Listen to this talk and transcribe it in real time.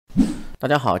大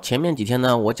家好，前面几天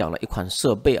呢，我讲了一款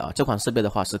设备啊，这款设备的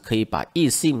话是可以把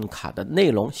eSIM 卡的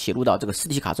内容写入到这个实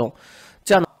体卡中，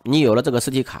这样呢，你有了这个实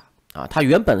体卡啊，它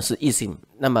原本是 eSIM，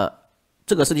 那么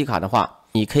这个实体卡的话，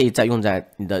你可以再用在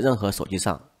你的任何手机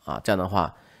上啊，这样的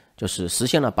话就是实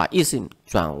现了把 eSIM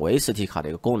转为实体卡的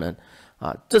一个功能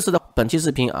啊。这次的本期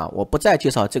视频啊，我不再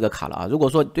介绍这个卡了啊，如果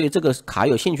说对这个卡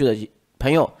有兴趣的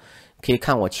朋友，可以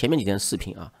看我前面几天视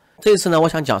频啊。这一次呢，我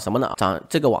想讲什么呢？讲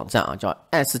这个网站啊，叫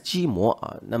S 机模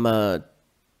啊。那么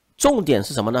重点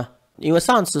是什么呢？因为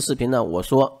上次视频呢，我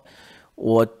说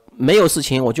我没有事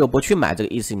情，我就不去买这个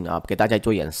eSIM 啊，给大家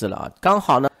做演示了啊。刚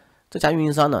好呢，这家运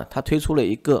营商呢，它推出了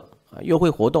一个优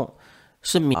惠活动，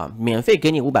是免费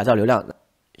给你500兆流量，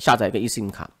下载一个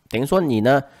eSIM 卡，等于说你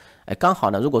呢，刚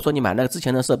好呢，如果说你买那个之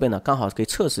前的设备呢，刚好可以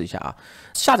测试一下啊。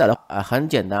下载的很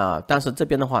简单啊，但是这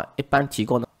边的话一般提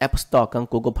供的 App Store 跟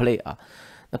Google Play 啊。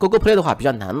那 Google Play 的话比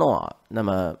较难弄啊，那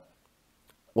么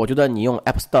我觉得你用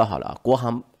App Store 好了，国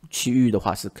行区域的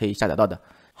话是可以下载到的。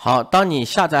好，当你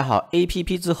下载好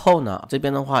APP 之后呢，这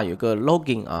边的话有个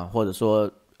Login 啊，或者说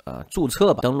注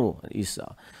册登录的意思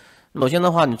啊。首先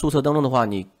的话，你注册登录的话，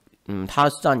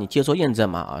它让你接收验证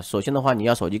码啊。首先的话，你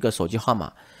要一个手机号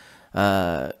码，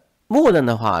默认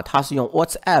的话，它是用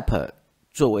WhatsApp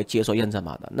作为接收验证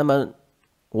码的。那么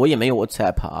我也没有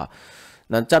WhatsApp 啊，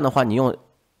那这样的话，你用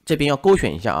这边要勾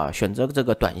选一下啊，选择这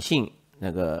个短信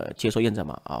那个接收验证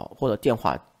码啊，或者电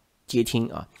话接听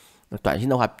啊。短信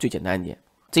的话最简单一点，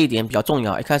这一点比较重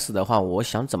要。一开始的话，我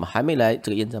想怎么还没来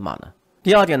这个验证码呢？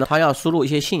第二点呢，它要输入一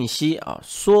些信息啊，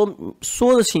说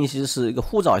的信息是一个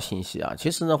护照信息啊。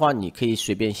其实的话，你可以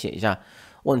随便写一下，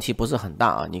问题不是很大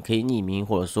啊。你可以匿名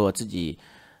或者说自己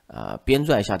编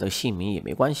撰一下这个姓名也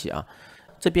没关系啊。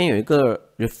这边有一个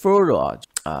referral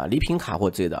礼品卡或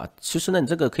之类的啊，其实呢，你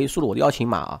这个可以输入我的邀请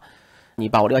码啊，你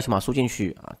把我的邀请码输进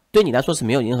去啊，对你来说是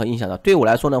没有任何影响的。对我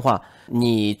来说的话，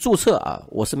你注册啊，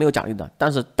我是没有奖励的。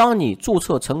但是当你注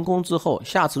册成功之后，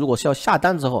下次如果是要下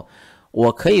单之后，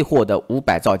我可以获得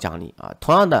500兆奖励啊。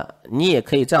同样的，你也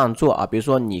可以这样做啊，比如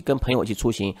说你跟朋友一起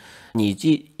出行，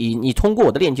你通过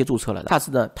我的链接注册了，下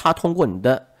次呢，他通过你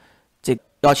的这个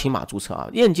邀请码注册啊，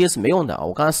链接是没用的啊，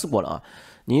我刚才试过了啊。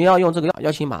你要用这个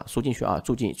邀请码输进去啊，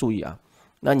注意啊。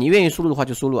那你愿意输入的话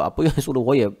就输入啊，不愿意输入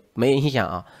我也没影响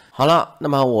啊。好了，那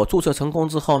么我注册成功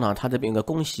之后呢，它这边有个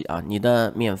恭喜啊，你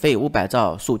的免费500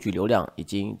兆数据流量已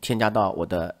经添加到我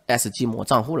的 S 机模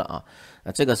账户了啊。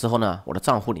这个时候呢，我的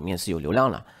账户里面是有流量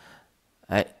了。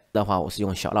的话我是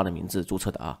用小浪的名字注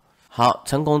册的啊。好，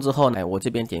成功之后呢，我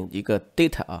这边点一个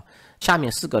data 啊，下面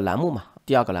4个栏目嘛，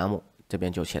第2个栏目这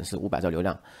边就显示500兆流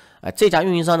量。这家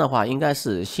运营商的话应该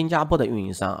是新加坡的运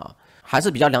营商啊，还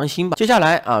是比较良心吧。接下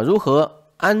来啊，如何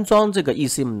安装这个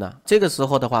eSIM 呢？这个时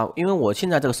候的话，因为我现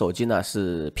在这个手机呢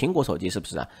是苹果手机，是不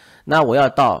是啊？那我要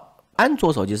到安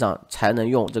卓手机上才能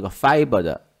用这个 Fiber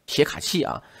的写卡器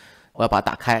啊。我要把它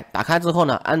打开，打开之后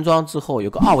呢，安装之后有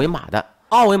个二维码的，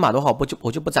二维码的话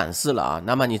我就不展示了啊。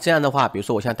那么你这样的话，比如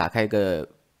说我现在打开一个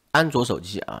安卓手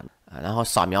机啊，然后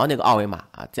扫描那个二维码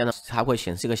啊，这样呢它会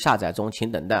显示一个下载中，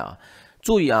请等待啊。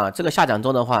注意啊，这个下载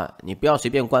中的话，你不要随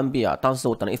便关闭啊。当时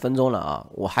我等了1分钟了啊，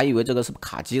我还以为这个是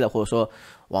卡机了，或者说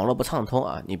网络不畅通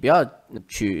啊，你不要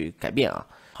去改变啊。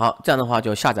好，这样的话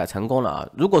就下载成功了啊。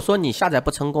如果说你下载不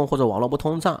成功或者网络不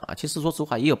通畅啊，其实说实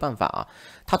话也有办法啊。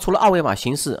它除了二维码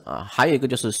形式啊，还有一个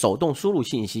就是手动输入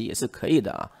信息也是可以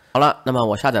的啊。好了，那么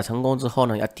我下载成功之后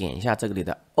呢，要点一下这里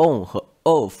的 on 和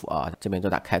off 啊，这边都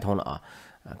打开通了啊。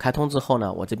开通之后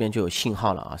呢，我这边就有信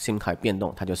号了啊 ，SIM 卡变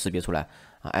动，它就识别出来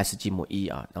啊 ，S 机模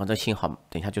1啊，然后这信号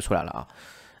等一下就出来了啊。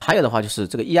还有的话就是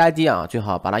这个 EID 啊，最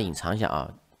好把它隐藏一下啊，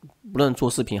不论做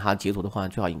视频还是截图的话，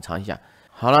最好隐藏一下。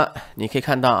好了，你可以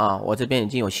看到啊，我这边已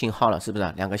经有信号了，是不是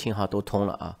？2个信号都通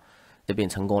了啊，这边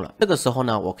成功了。这个时候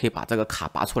呢，我可以把这个卡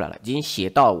拔出来了，已经写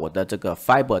到我的这个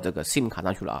Fiber 这个 SIM 卡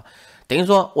上去了啊，等于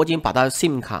说我已经把它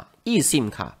SIM 卡、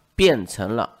eSIM 卡变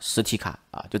成了实体卡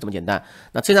啊，就这么简单。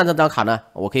那现在这张卡呢，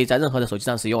我可以在任何的手机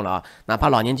上使用了啊，哪怕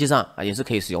老年机上啊也是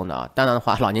可以使用的啊。当然的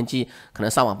话，老年机可能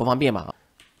上网不方便嘛。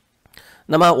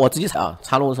那么我直接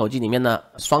插入手机里面呢，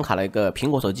双卡了一个苹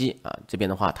果手机啊，这边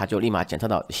的话它就立马检测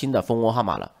到新的蜂窝号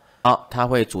码了。好，它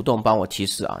会主动帮我提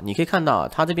示啊，你可以看到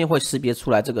它这边会识别出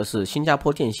来这个是新加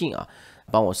坡电信啊，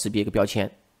帮我识别一个标签。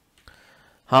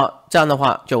好，这样的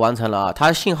话就完成了啊。它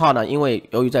的信号呢，因为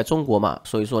由于在中国嘛，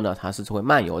所以说呢它是会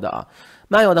漫游的啊。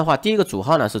漫游的话，第一个主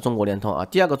号呢是中国联通啊，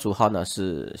第2个主号呢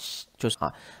就是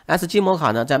S 机模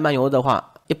卡呢在漫游的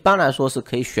话，一般来说是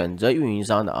可以选择运营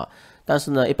商的啊。但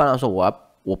是呢，一般来说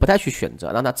我不太去选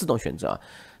择，让它自动选择啊。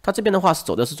它这边的话是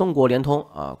走的是中国联通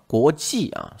啊，国际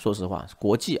啊，说实话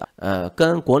国际啊，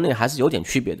跟国内还是有点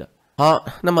区别的好，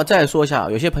那么再说一下，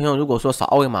有些朋友如果说扫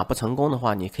二维码不成功的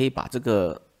话，你可以把这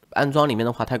个安装里面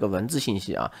的话，它有个文字信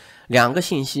息啊，2个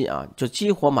信息啊，就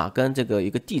激活码跟这个一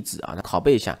个地址啊，拷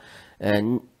贝一下，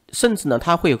甚至呢，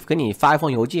他会给你发一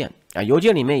封邮件啊，邮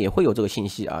件里面也会有这个信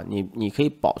息啊，你可以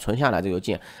保存下来这个邮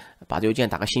件，把这邮件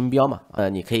打个星标嘛，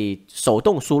你可以手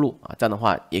动输入啊，这样的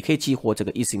话也可以激活这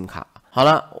个 eSIM 卡。好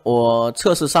了，我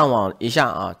测试上网一下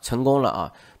啊，成功了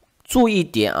啊，注意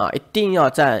点啊，一定要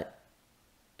在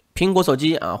苹果手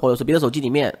机啊，或者是别的手机里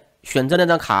面选择那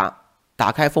张卡，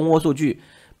打开蜂窝数据，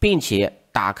并且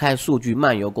打开数据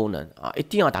漫游功能啊，一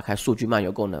定要打开数据漫游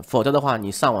功能，否则的话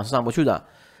你上网是上不去的，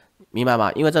明白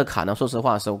吗？因为这个卡呢，说实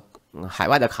话是海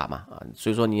外的卡嘛啊，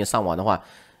所以说你上网的话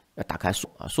要打开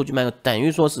数据漫游，等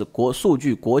于说是数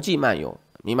据国际漫游，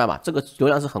明白吧？这个流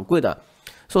量是很贵的，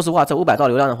说实话，这500兆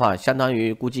流量的话，相当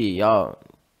于估计也要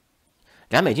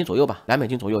$2左右吧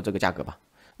，$2左右这个价格吧。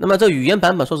那么这语言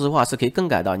版本，说实话是可以更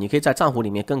改的，你可以在账户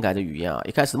里面更改的语言啊。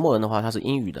一开始默认的话，它是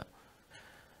英语的。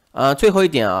最后一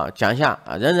点啊，讲一下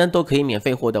啊，人人都可以免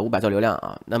费获得500兆流量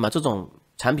啊。那么这种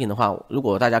产品的话，如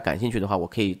果大家感兴趣的话，我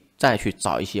可以再去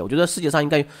找一些。我觉得世界上应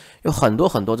该有很多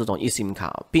很多这种 eSIM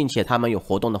卡，并且他们有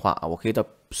活动的话啊，我可以再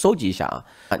收集一下啊。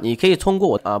你可以通过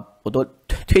我的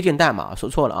推荐代码，说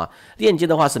错了啊，链接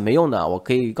的话是没用的，我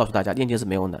可以告诉大家，链接是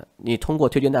没用的。你通过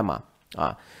推荐代码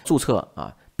啊注册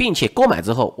啊，并且购买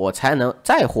之后，我才能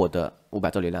再获得500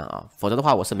兆流量啊，否则的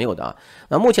话我是没有的啊。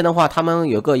那目前的话，他们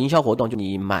有个营销活动，就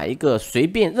你买一个随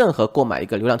便任何购买一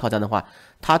个流量套餐的话，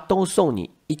它都送你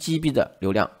1GB 的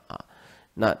流量啊。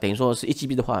那等于说是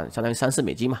1GB 的话，相当于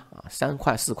$3-4嘛啊，3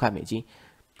块4块美金。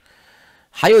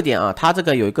还有一点啊，它这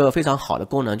个有一个非常好的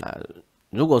功能啊，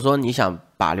如果说你想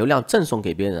把流量赠送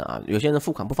给别人啊，有些人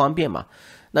付款不方便嘛，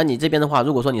那你这边的话，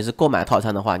如果说你是购买套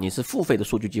餐的话，你是付费的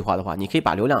数据计划的话，你可以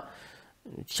把流量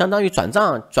相当于转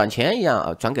账转钱一样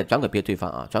啊，转给对方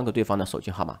啊，转给对方的手机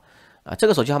号码啊。这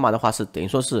个手机号码的话是等于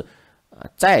说是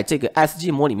在这个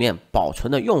SG 模里面保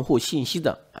存的用户信息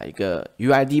的一个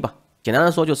UID 吧。简单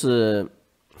的说就是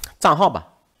账号吧。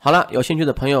好了，有兴趣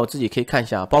的朋友自己可以看一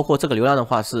下，包括这个流量的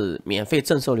话是免费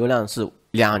赠送流量是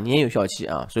2年有效期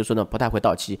啊，所以说呢不太会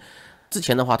到期。之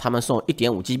前的话他们送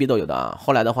 1.5GB 都有的啊，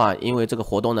后来的话因为这个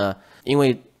活动呢，因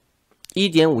为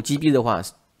 1.5GB 的话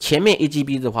前面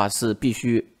1GB 的话是必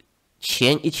须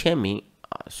前1000名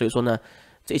啊，所以说呢，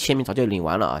这1000名早就领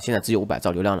完了啊，现在只有500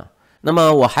兆流量了。那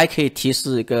么我还可以提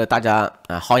示一个大家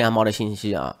薅羊毛的信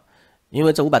息啊，因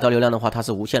为这500兆流量的话，它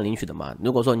是无限领取的嘛。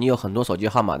如果说你有很多手机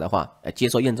号码的话，接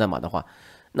收验证码的话，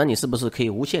那你是不是可以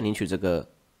无限领取这个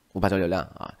500兆流量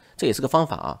啊？这也是个方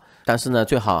法啊，但是呢，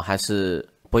最好还是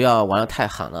不要玩得太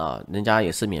狠了啊，人家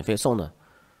也是免费送的。